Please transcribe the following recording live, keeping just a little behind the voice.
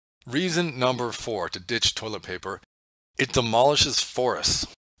Reason number 4 to ditch toilet paper: it demolishes forests.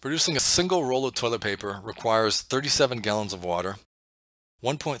 Producing a single roll of toilet paper requires 37 gallons of water,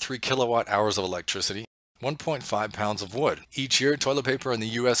 1.3 kilowatt hours of electricity, 1.5 pounds of wood. Each year, toilet paper in the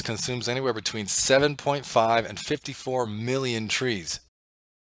US consumes anywhere between 7.5 and 54 million trees.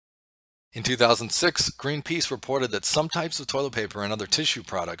 In 2006, Greenpeace reported that some types of toilet paper and other tissue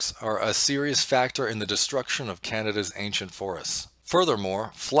products are a serious factor in the destruction of Canada's ancient forests.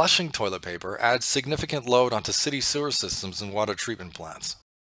 Furthermore, flushing toilet paper adds significant load onto city sewer systems and water treatment plants.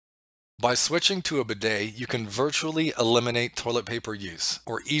 By switching to a bidet, you can virtually eliminate toilet paper use,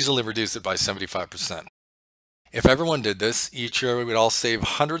 or easily reduce it by 75%. If everyone did this, each year we would all save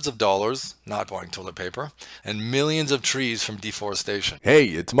hundreds of dollars not buying toilet paper, and millions of trees from deforestation. Hey,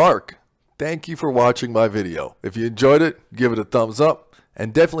 it's Mark. Thank you for watching my video. If you enjoyed it, give it a thumbs up,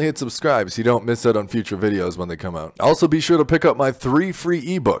 and definitely hit subscribe so you don't miss out on future videos when they come out. Also, be sure to pick up my 3 free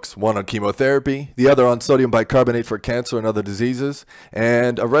ebooks, one on chemotherapy, the other on sodium bicarbonate for cancer and other diseases,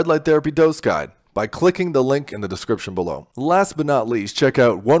 and a red light therapy dose guide by clicking the link in the description below. Last but not least, check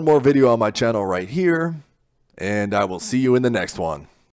out one more video on my channel right here, and I will see you in the next one.